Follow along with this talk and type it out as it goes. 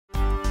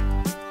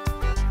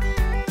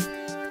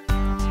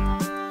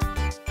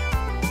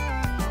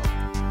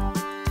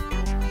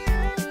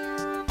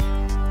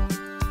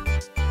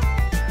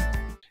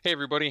Hey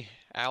everybody,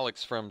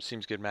 Alex from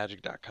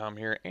SeemsGoodMagic.com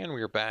here, and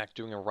we are back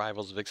doing a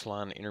Rivals of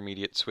Ixalan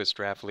Intermediate Swiss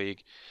Draft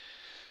League.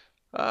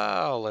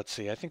 Let's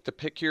see, I think the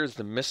pick here is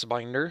the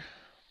Mistbinder.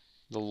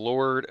 The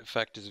Lord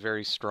effect is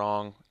very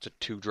strong. It's a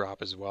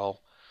 2-drop as well.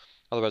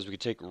 Otherwise we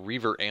could take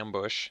Reaver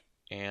Ambush,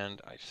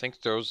 and I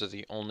think those are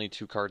the only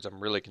two cards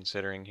I'm really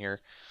considering here.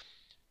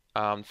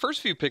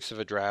 First few picks of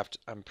a draft,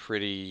 I'm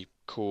pretty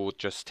cool with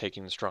just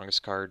taking the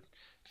strongest card,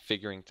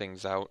 figuring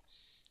things out.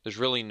 There's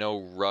really no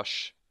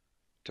rush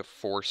to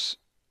force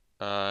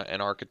an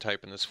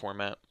archetype in this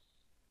format,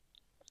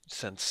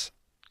 since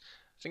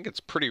I think it's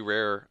pretty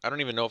rare. I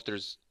don't even know if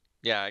there's,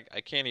 yeah,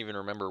 I can't even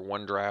remember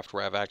one draft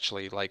where I've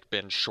actually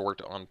been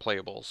short on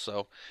playables,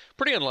 so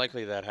pretty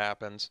unlikely that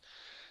happens.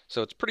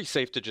 So it's pretty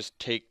safe to just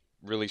take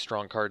really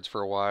strong cards for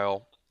a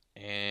while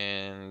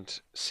and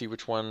see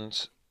which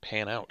ones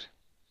pan out.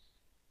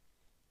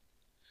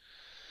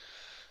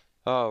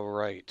 All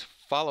right,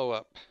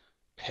 follow-up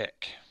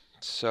pick.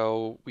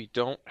 So we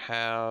don't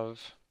have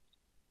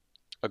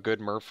a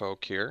good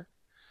merfolk here.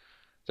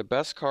 The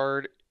best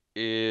card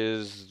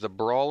is the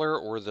Brawler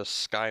or the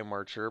Sky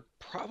Marcher.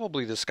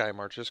 Probably the Sky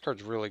Marcher. This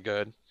card's really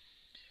good.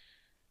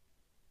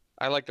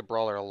 I like the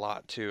Brawler a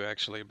lot too,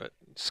 actually, but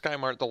Sky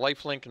Marcher, the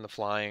lifelink and the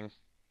flying,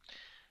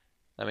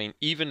 I mean,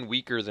 even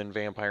weaker than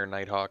Vampire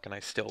Nighthawk, and I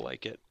still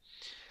like it.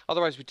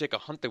 Otherwise, we take a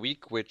Hunt the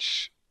Weak,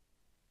 which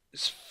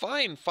is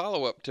fine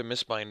follow-up to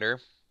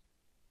Mistbinder.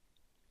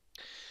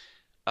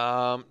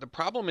 The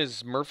problem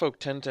is merfolk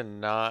tend to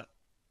not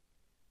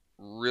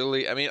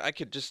really, I mean, I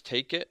could just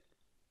take it.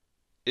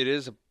 It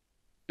is a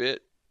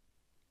bit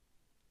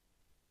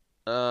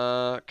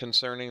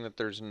concerning that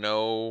there's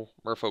no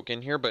merfolk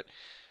in here, but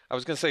I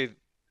was going to say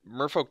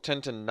merfolk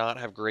tend to not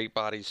have great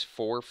bodies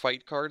for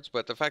fight cards,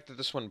 but the fact that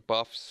this one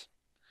buffs,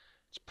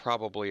 it's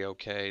probably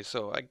okay.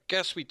 So I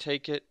guess we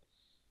take it.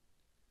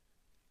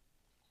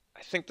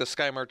 I think the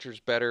Sky Marcher's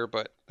better,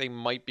 but they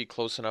might be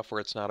close enough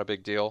where it's not a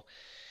big deal.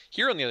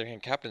 Here, on the other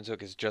hand, Captain's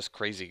Hook is just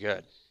crazy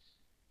good.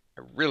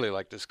 I really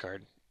like this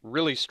card.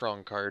 Really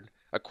strong card.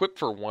 Equip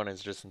for 1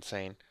 is just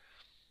insane.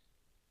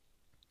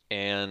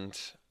 And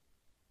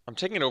I'm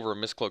taking it over a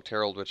Mistcloaked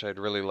Herald, which I'd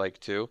really like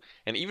too.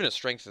 And even a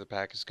Strength of the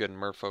Pack is good in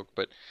Merfolk,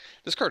 but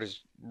this card is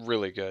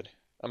really good.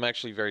 I'm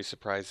actually very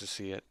surprised to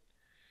see it.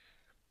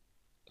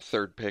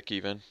 Third pick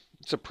even.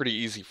 It's a pretty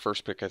easy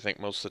first pick, I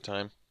think, most of the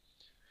time.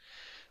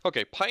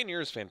 Okay,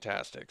 Pioneer is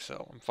fantastic,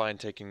 so I'm fine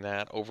taking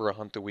that over a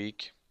Hunt the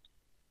Weak.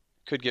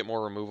 Could get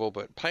more removal,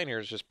 but Pioneer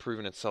has just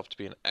proven itself to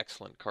be an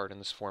excellent card in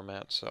this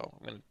format, so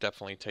I'm going to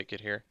definitely take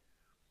it here.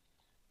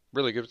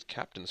 Really good with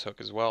Captain's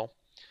Hook as well.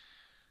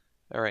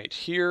 Alright,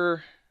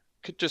 here,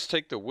 could just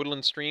take the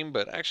Woodland Stream,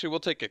 but actually we'll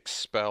take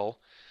Expel.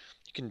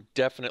 You can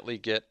definitely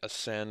get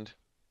Ascend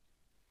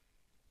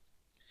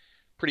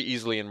pretty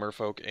easily in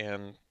Merfolk,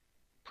 and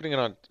putting it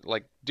on,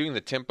 doing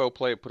the tempo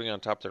play, putting it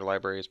on top of their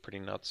library is pretty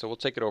nuts, so we'll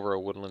take it over a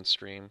Woodland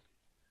Stream.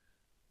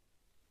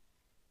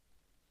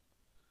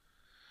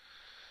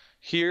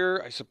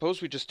 Here, I suppose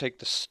we just take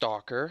the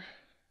Stalker.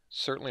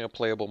 Certainly a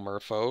playable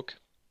merfolk.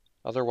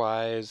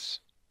 Otherwise,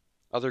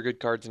 other good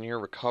cards in here,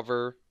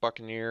 Recover,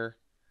 Buccaneer.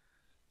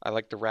 I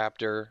like the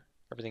Raptor.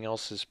 Everything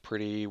else is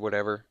pretty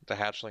whatever. The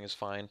Hatchling is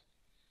fine.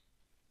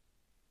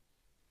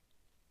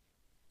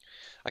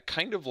 I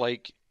kind of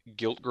like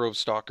Giltgrove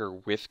Stalker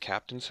with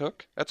Captain's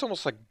Hook. That's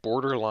almost like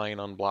borderline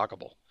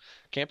unblockable.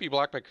 Can't be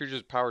blocked by creatures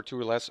with power 2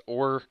 or less,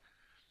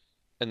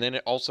 and then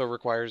it also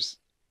requires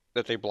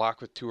that they block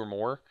with 2 or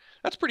more.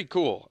 That's pretty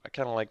cool. I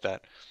kind of like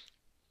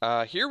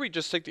that. Here we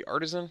just take the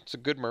Artisan. It's a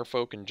good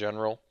merfolk in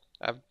general.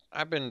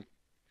 I'm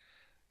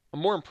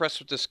more impressed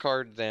with this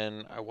card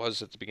than I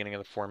was at the beginning of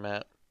the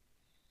format.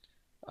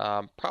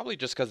 Probably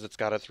just because it's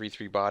got a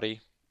 3/3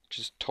 body, which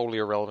is totally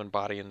irrelevant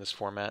body in this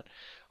format.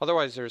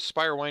 Otherwise, there's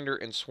Spirewinder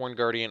and Sworn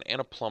Guardian and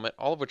a Plummet,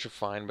 all of which are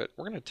fine, but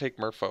we're going to take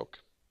merfolk.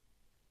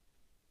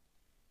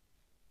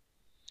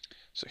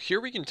 So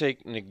here we can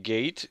take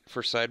Negate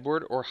for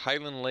sideboard, or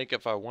Highland Lake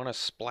if I want to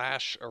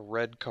splash a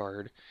red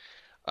card.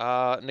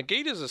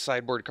 Negate is a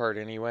sideboard card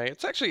anyway.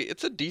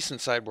 It's a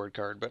decent sideboard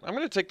card, but I'm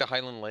going to take the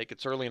Highland Lake.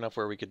 It's early enough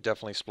where we could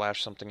definitely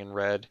splash something in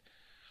red.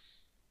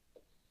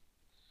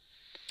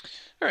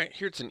 Alright,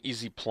 here it's an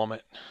easy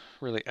Plummet.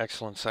 Really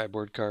excellent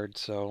sideboard card,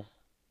 so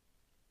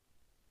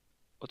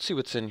let's see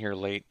what's in here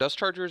late. Dust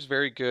Charger is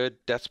very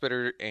good.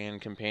 Deathspitter and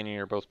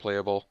Companion are both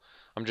playable.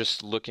 I'm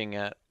just looking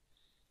at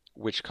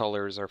which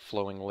colors are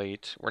flowing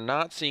late. We're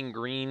not seeing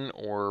green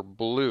or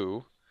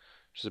blue,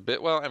 which is a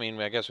bit, well, I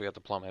mean, I guess we got the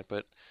Plummet,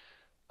 but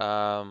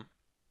I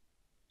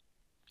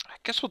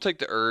guess we'll take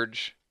the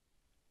Urge.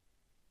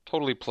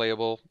 Totally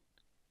playable.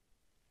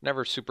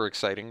 Never super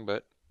exciting,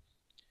 but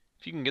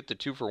if you can get the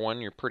 2 for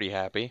 1, you're pretty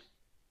happy.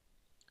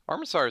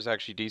 Armisar is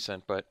actually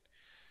decent, but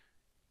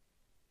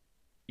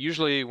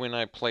usually when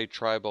I play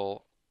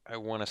Tribal, I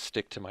want to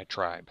stick to my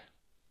tribe.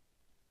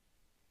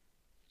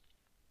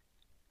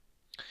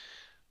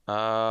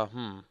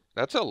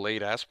 That's a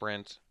late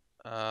Aspirant.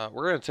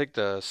 We're going to take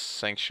the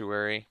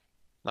Sanctuary.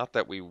 Not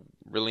that we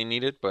really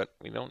need it, but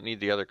we don't need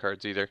the other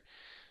cards either.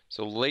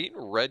 So late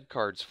red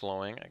cards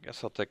flowing. I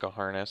guess I'll take a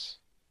Harness.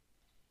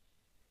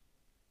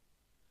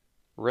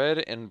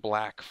 Red and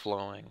black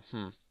flowing.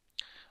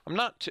 I'm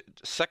not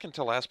second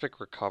to last pick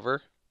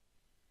recover.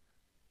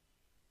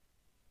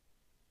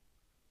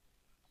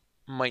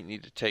 Might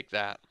need to take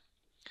that.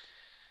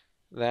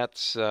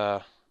 That's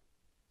not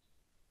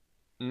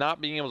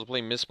being able to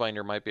play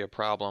Mistbinder might be a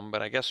problem,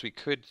 but I guess we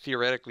could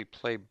theoretically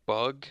play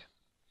Bug.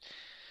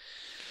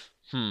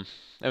 I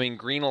mean,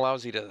 green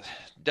allows you to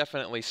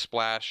definitely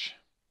splash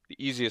the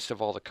easiest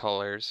of all the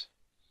colors.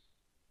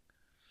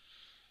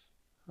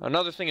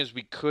 Another thing is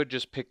we could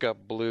just pick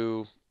up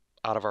blue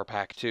out of our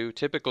pack 2.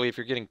 Typically, if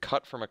you're getting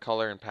cut from a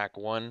color in pack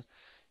 1,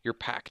 your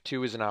pack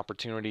 2 is an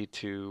opportunity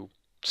to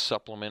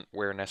supplement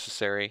where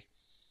necessary.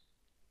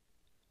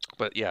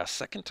 But yeah,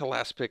 second to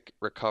last pick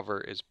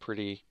recover is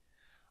pretty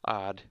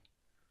odd.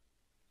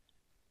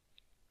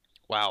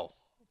 Wow.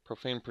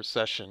 Profane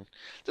Procession.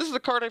 This is the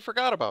card I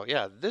forgot about.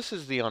 Yeah, this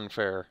is the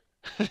unfair.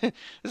 This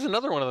is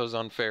another one of those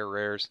unfair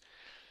rares.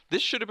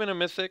 This should have been a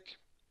mythic.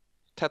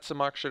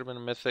 Tetsamok should have been a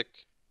mythic.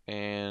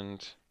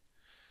 And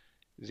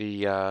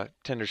the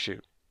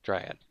Tendershoot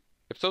Dryad.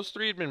 If those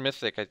three had been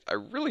mythic, I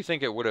really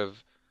think it would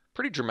have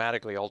pretty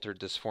dramatically altered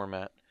this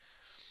format.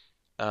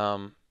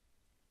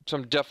 So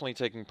I'm definitely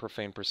taking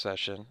Profane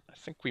Procession. I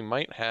think we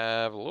might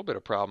have a little bit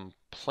of problem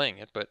playing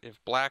it, but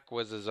if black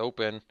was as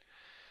open,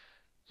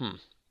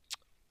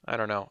 I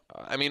don't know.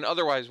 I mean,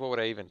 otherwise, what would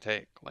I even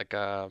take? Like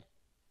a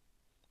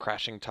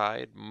Crashing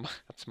Tide?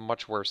 That's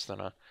much worse than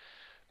a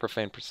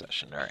Profane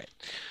Procession. All right.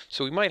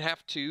 So we might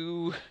have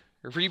to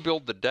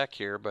rebuild the deck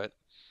here, but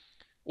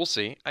we'll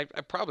see. I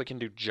probably can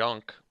do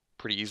junk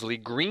pretty easily.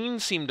 Green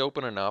seemed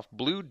open enough.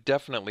 Blue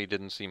definitely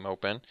didn't seem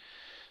open.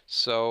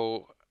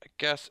 So I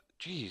guess,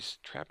 geez,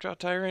 Trapjaw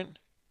Tyrant?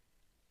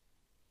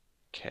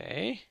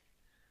 Okay.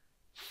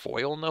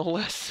 Foil, no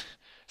less.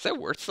 Is that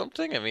worth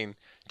something? I mean,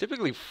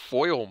 typically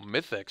foil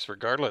mythics,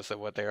 regardless of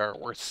what they are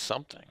worth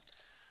something.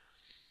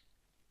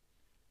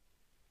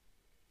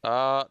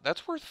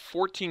 That's worth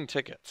 14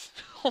 tickets.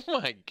 Oh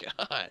my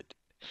god.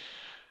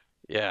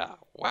 Yeah,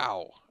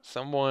 wow.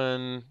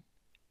 Someone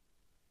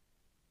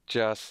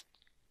just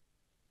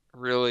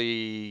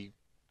really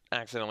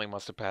accidentally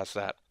must have passed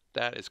that.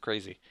 That is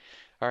crazy.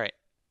 All right,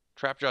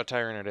 Trapjaw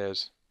Tyrant it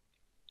is.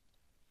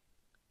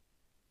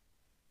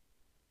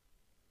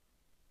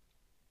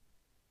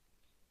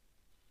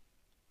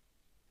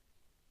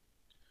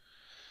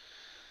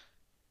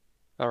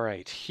 All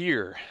right,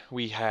 here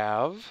we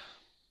have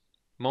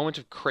Moment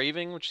of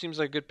Craving, which seems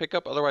like a good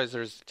pickup. Otherwise,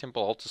 there's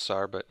Temple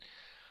Altasar, but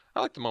I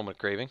like the Moment of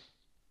Craving.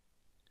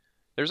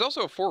 There's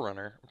also a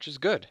Forerunner, which is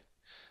good,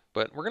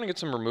 but we're going to get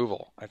some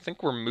removal. I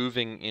think we're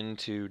moving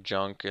into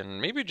junk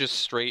and maybe just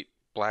straight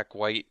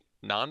black-white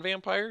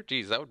non-vampire.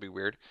 Geez, that would be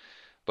weird.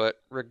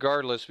 But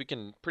regardless, we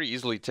can pretty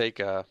easily take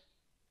at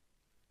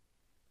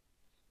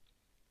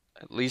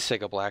least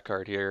take a black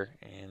card here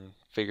and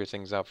figure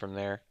things out from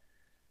there.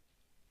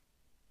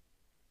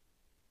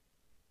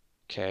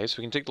 Okay, so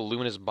we can take the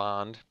Luminous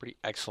Bond. Pretty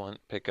excellent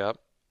pickup.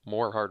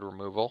 More hard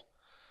removal.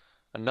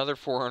 Another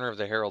Forerunner of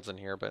the Heralds in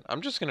here, but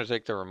I'm just going to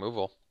take the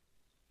removal.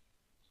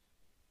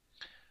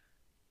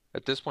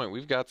 At this point,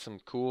 we've got some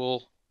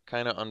cool,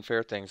 kind of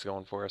unfair things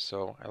going for us,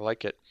 so I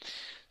like it.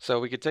 So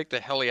we could take the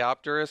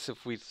Heliopterus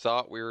if we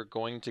thought we were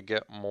going to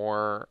get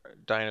more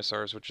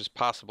dinosaurs, which is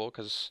possible,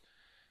 because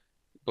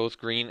both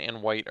green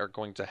and white are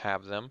going to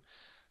have them.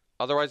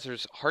 Otherwise,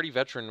 there's Hardy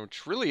Veteran,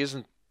 which really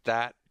isn't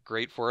that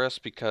great for us,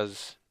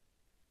 because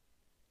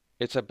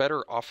it's a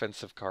better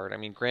offensive card. I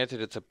mean,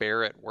 granted, it's a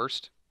bear at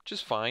worst, which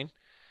is fine.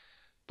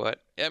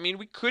 But, I mean,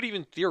 we could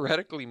even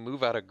theoretically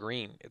move out of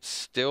green. It's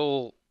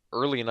still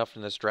early enough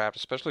in this draft,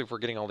 especially if we're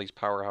getting all these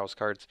powerhouse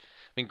cards. I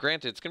mean,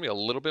 granted, it's going to be a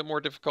little bit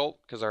more difficult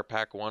because our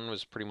pack 1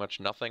 was pretty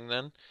much nothing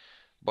then.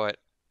 But,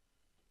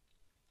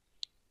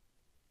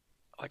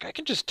 like, I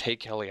can just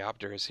take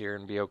Heliopterus here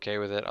and be okay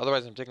with it.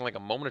 Otherwise, I'm taking, like, a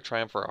Moment of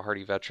Triumph for a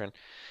Hardy Veteran.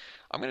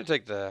 I'm going to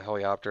take the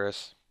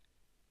Heliopterus.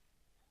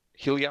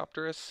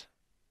 Heliopterus?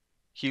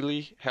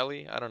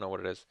 Heli? I don't know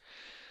what it is.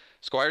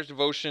 Squire's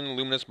Devotion,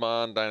 Luminous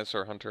Bond,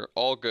 Dinosaur Hunter,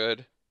 all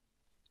good.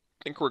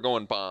 I think we're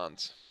going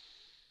bonds.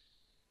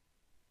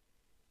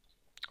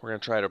 We're going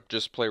to try to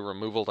just play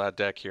removal that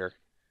deck here.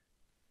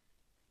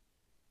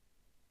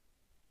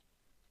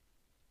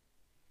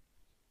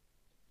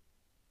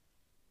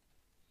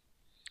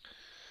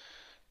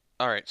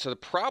 Alright, so the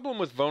problem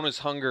with Vona's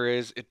Hunger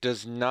is it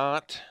does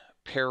not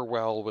pair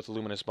well with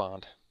Luminous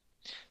Bond.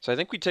 So I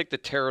think we take the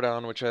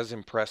Pterodon, which has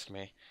impressed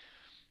me.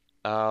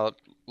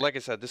 Like I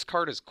said, this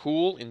card is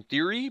cool in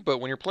theory, but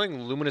when you're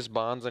playing Luminous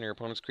Bonds on your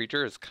opponent's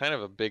creature, it's kind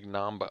of a big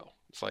nombo.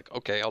 It's like,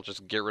 okay, I'll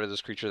just get rid of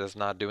this creature that's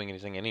not doing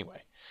anything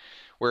anyway.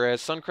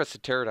 Whereas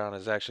Suncrested Pterodon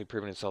has actually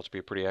proven itself to be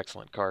a pretty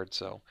excellent card,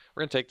 so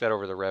we're going to take that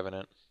over the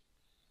Revenant.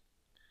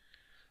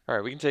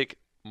 Alright, we can take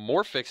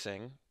more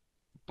fixing,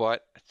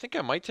 but I think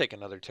I might take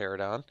another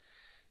Pterodon.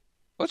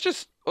 Let's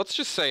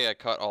just say I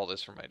cut all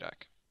this from my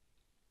deck.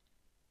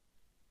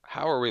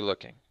 How are we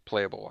looking,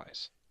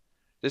 playable-wise?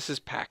 This is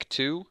pack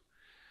 2.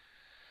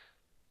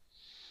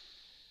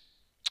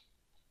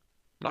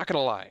 Not going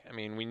to lie. I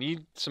mean, we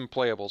need some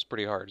playables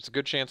pretty hard. It's a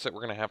good chance that we're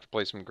going to have to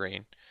play some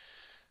green.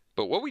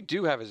 But what we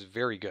do have is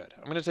very good.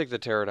 I'm going to take the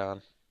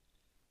Pterodon.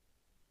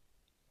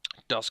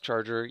 Dusk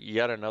Charger,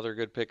 yet another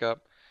good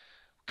pickup.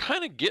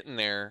 Kind of getting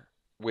there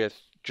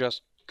with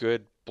just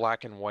good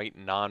black and white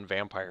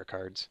non-vampire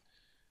cards.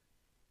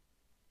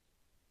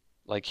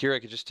 Like here I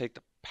could just take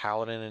the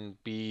Paladin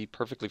and be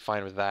perfectly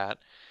fine with that.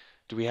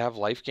 Do we have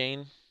life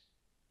gain?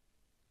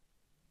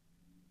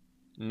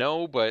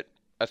 No, but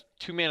a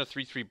 2-mana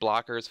 3/3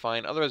 blocker is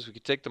fine. Otherwise we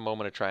could take the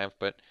Moment of Triumph,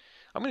 but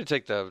I'm going to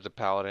take the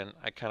Paladin.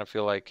 I kind of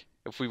feel like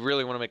if we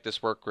really want to make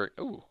this work,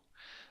 ooh.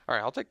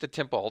 Alright, I'll take the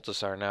Temple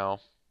Altasar now.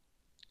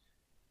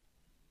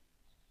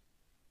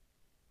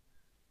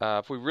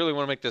 If we really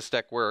want to make this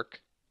deck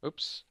work,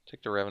 oops,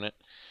 take the Revenant.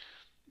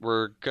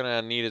 We're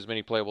gonna need as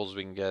many playables as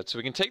we can get. So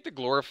we can take the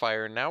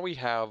Glorifier. Now we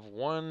have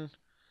only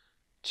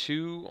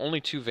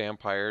two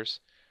vampires.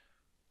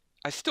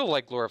 I still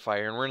like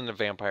Glorifier, and we're in the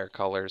vampire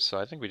colors, so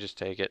I think we just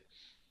take it.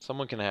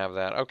 Someone can have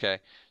that. Okay,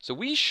 so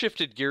we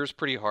shifted gears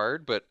pretty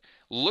hard, but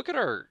look at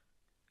our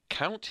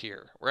count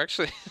here. We're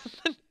actually...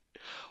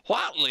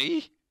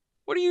 Watley?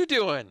 What are you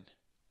doing?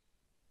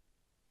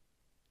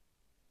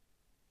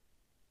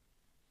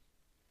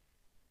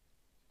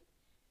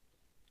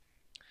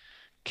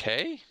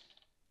 Okay.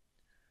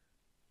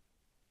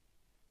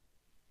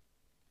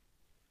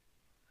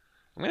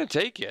 I'm gonna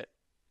take it.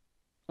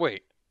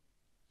 Wait,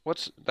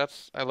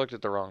 I looked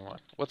at the wrong one.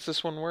 What's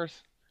this one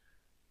worth?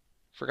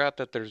 Forgot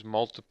that there's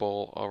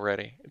multiple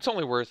already. It's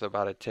only worth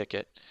about a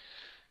ticket.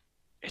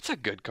 It's a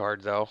good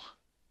card, though.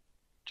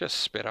 Just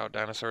spit out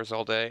dinosaurs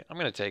all day. I'm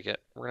going to take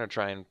it. We're going to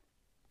try and...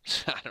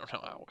 I don't know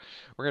how.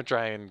 We're going to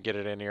try and get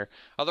it in here.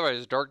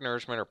 Otherwise, Dark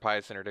Nourishment or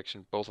Pious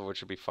Interdiction, both of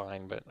which would be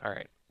fine. But,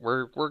 alright.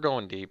 We're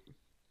going deep.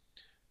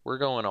 We're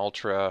going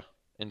ultra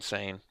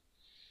insane.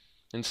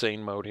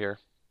 Insane mode here.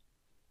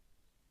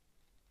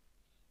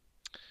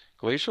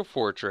 Glacial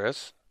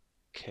Fortress.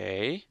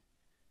 Okay.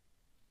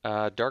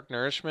 Dark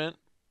Nourishment.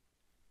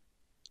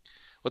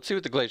 Let's see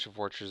what the Glacial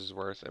Fortress is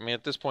worth. I mean,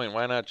 at this point,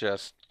 why not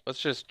let's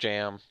just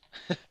jam.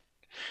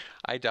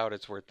 I doubt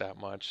it's worth that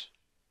much.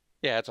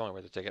 Yeah, it's only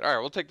worth a ticket. Alright,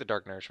 we'll take the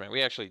Dark Nourishment.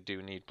 We actually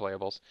do need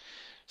playables.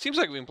 Seems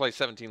like we can play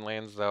 17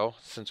 lands, though,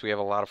 since we have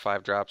a lot of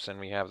 5-drops and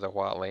we have the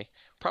Watley.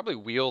 Probably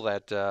wheel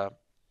that,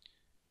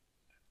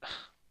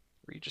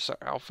 Regis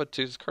Alpha,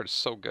 too. This card is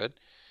so good.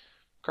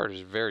 This card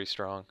is very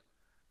strong.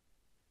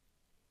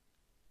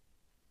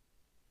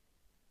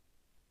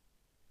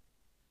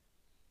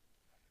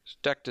 This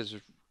deck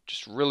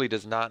just really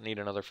does not need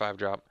another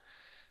 5-drop.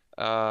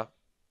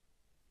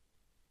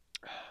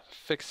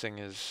 Fixing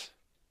is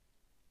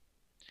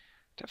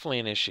definitely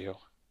an issue.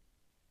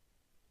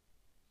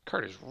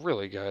 Card is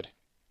really good.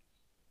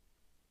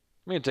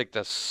 I'm going to take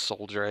the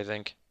Soldier, I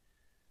think.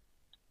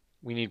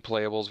 We need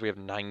playables. We have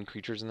 9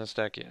 creatures in this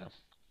deck, yeah.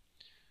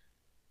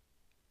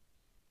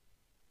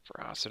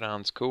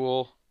 Ferocidon's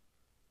cool.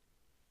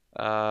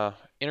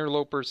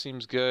 Interloper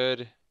seems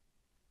good.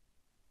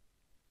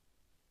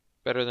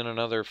 Better than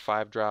another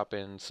 5-drop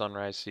in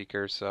Sunrise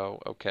Seeker,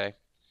 so okay.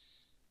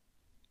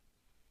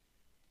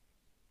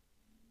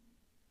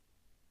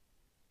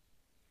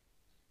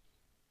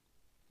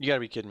 You gotta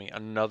be kidding me.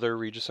 Another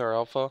Regisar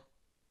Alpha?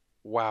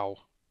 Wow.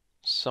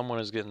 Someone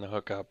is getting the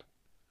hookup.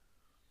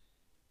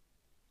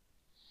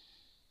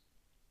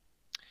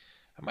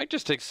 I might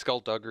just take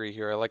Skullduggery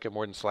here. I like it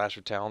more than Slash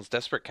of Talons.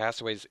 Desperate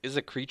Castaways is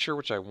a creature,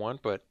 which I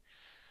want, but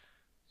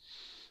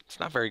it's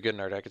not very good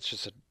in our deck.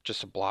 It's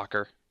just a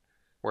blocker.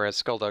 Whereas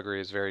Skullduggery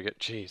is very good.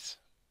 Jeez.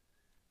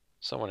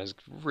 Someone is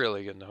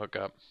really getting the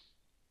hookup.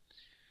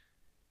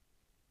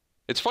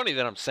 It's funny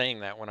that I'm saying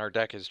that when our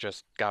deck has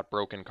just got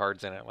broken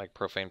cards in it, like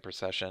Profane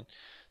Procession.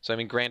 So, I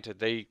mean, granted,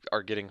 they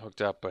are getting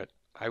hooked up, but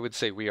I would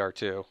say we are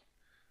too,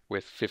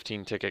 with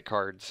 15 ticket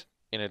cards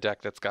in a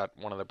deck that's got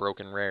one of the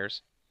broken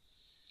rares.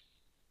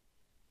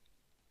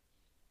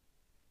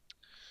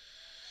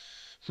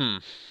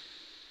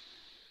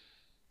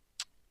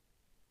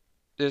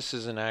 This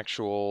is an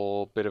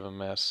actual bit of a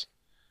mess.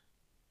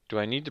 Do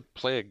I need to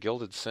play a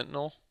Gilded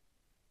Sentinel?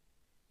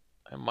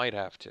 I might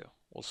have to.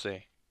 We'll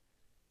see.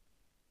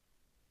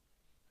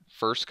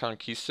 First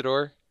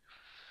Conquistador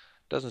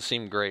doesn't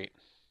seem great.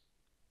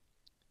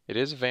 It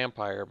is a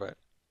vampire, but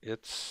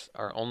it's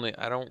our only...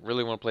 I don't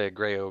really want to play a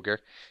Grey Ogre.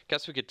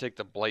 Guess we could take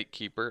the Blight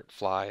Keeper. It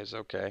flies,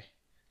 okay.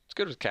 It's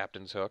good with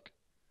Captain's Hook.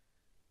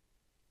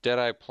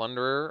 Deadeye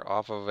Plunderer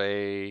off of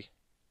a...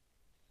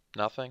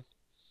 nothing.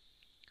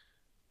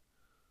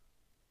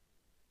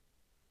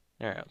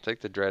 Alright, I'll take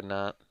the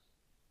Dreadnought.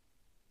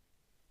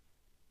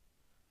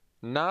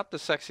 Not the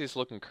sexiest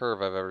looking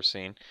curve I've ever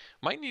seen.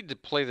 Might need to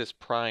play this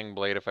Prying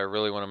Blade if I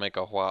really want to make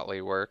a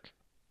Watley work.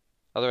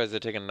 Otherwise I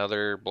take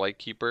another Blight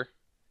Keeper.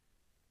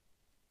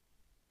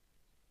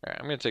 Alright,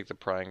 I'm going to take the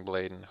Prying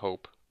Blade and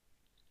hope.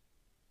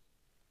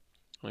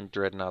 When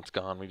Dreadnought's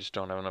gone, we just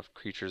don't have enough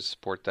creatures to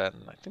support that.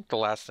 And I think the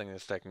last thing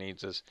this deck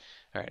needs is...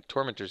 Alright,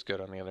 Tormentor's good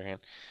on the other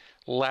hand.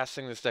 Last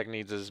thing this deck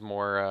needs is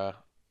more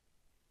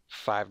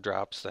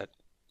 5-drops that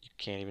you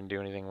can't even do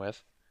anything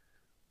with.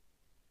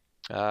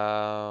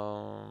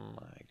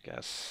 I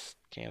guess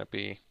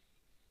Canopy.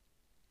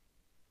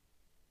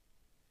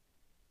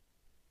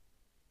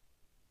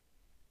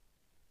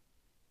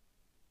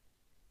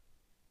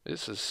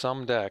 This is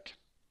some deck.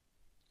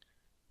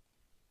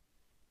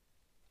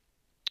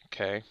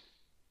 Okay.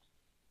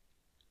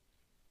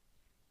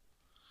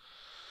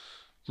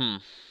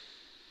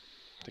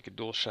 Take a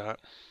dual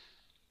shot.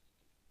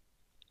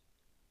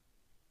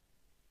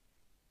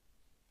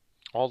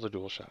 All the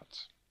dual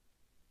shots.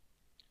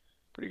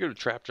 Pretty good with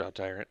Trap Jaw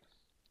Tyrant.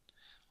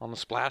 On the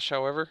splash,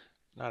 however,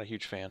 not a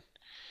huge fan.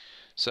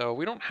 So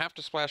we don't have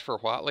to splash for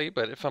Huatli,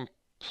 but if I'm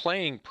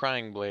playing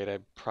Prying Blade, I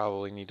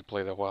probably need to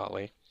play the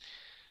Huatli.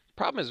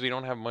 Problem is we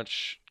don't have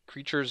much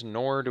creatures,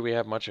 nor do we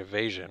have much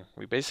evasion.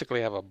 We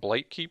basically have a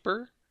Blight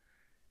Keeper,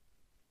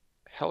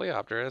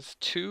 Heliopter. That's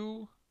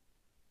 2,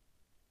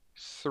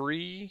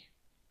 3,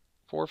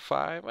 4,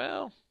 5.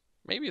 Well,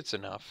 maybe it's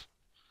enough.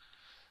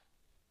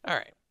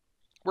 Alright.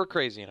 We're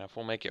crazy enough.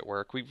 We'll make it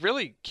work. We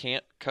really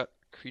can't cut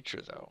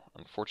creature, though,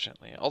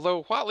 unfortunately.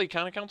 Although Huatli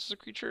kind of counts as a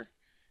creature.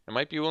 I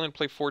might be willing to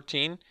play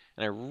 14,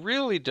 and I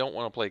really don't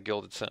want to play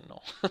Gilded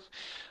Sentinel.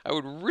 I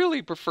would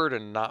really prefer to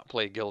not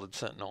play Gilded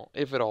Sentinel,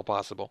 if at all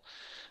possible.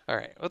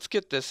 Alright, let's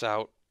get this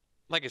out.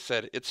 Like I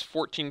said, it's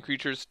 14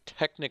 creatures,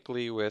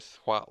 technically with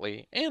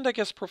Huatli, and I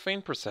guess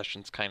Profane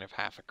Procession's kind of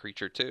half a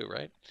creature too,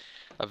 right?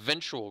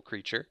 Eventual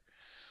creature.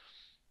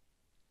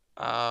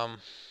 Yeah,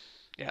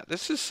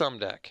 this is some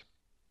deck.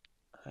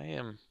 I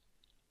am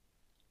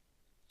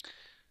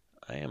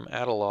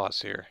at a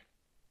loss here.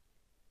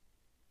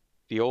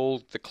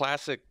 The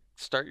classic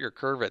start your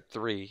curve at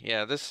 3.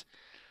 Yeah, this,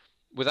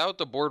 without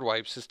the board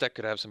wipes, this deck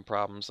could have some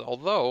problems.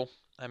 Although,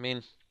 I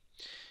mean,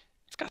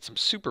 it's got some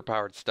super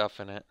powered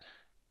stuff in it.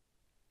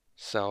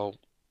 So,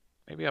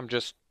 maybe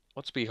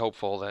let's be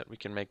hopeful that we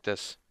can make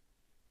this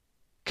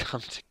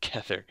come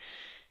together.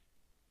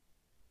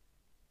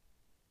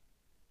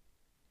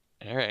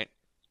 Alright,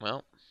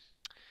 well,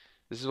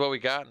 this is what we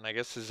got, and I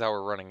guess this is how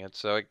we're running it.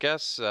 So I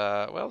guess,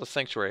 well, the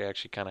Sanctuary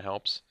actually kind of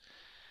helps.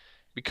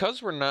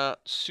 Because we're not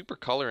super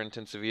color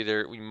intensive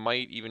either, we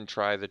might even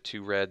try the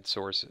 2 red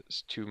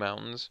sources, 2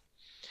 mountains.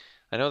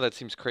 I know that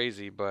seems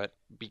crazy, but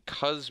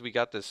because we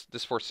got this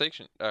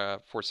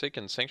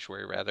Forsaken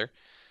Sanctuary, rather,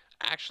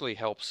 actually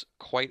helps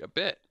quite a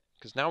bit.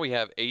 Because now we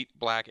have 8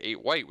 black,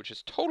 8 white, which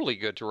is totally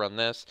good to run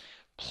this,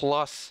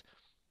 plus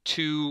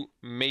 2,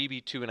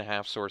 maybe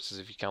 2.5 sources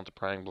if you count the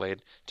Prying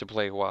Blade to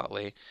play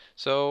Huatli.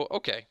 So,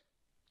 okay.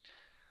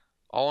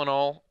 All in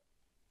all,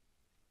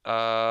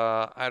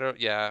 I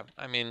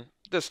mean,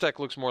 this deck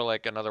looks more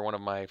like another one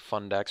of my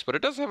fun decks, but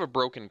it does have a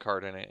broken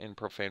card in it in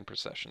Profane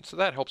Procession, so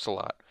that helps a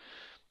lot.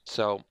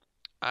 So,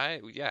 I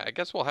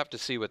guess we'll have to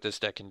see what this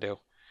deck can do.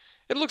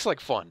 It looks like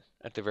fun,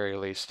 at the very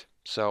least.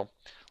 So,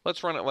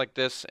 let's run it like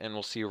this, and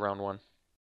we'll see you round 1.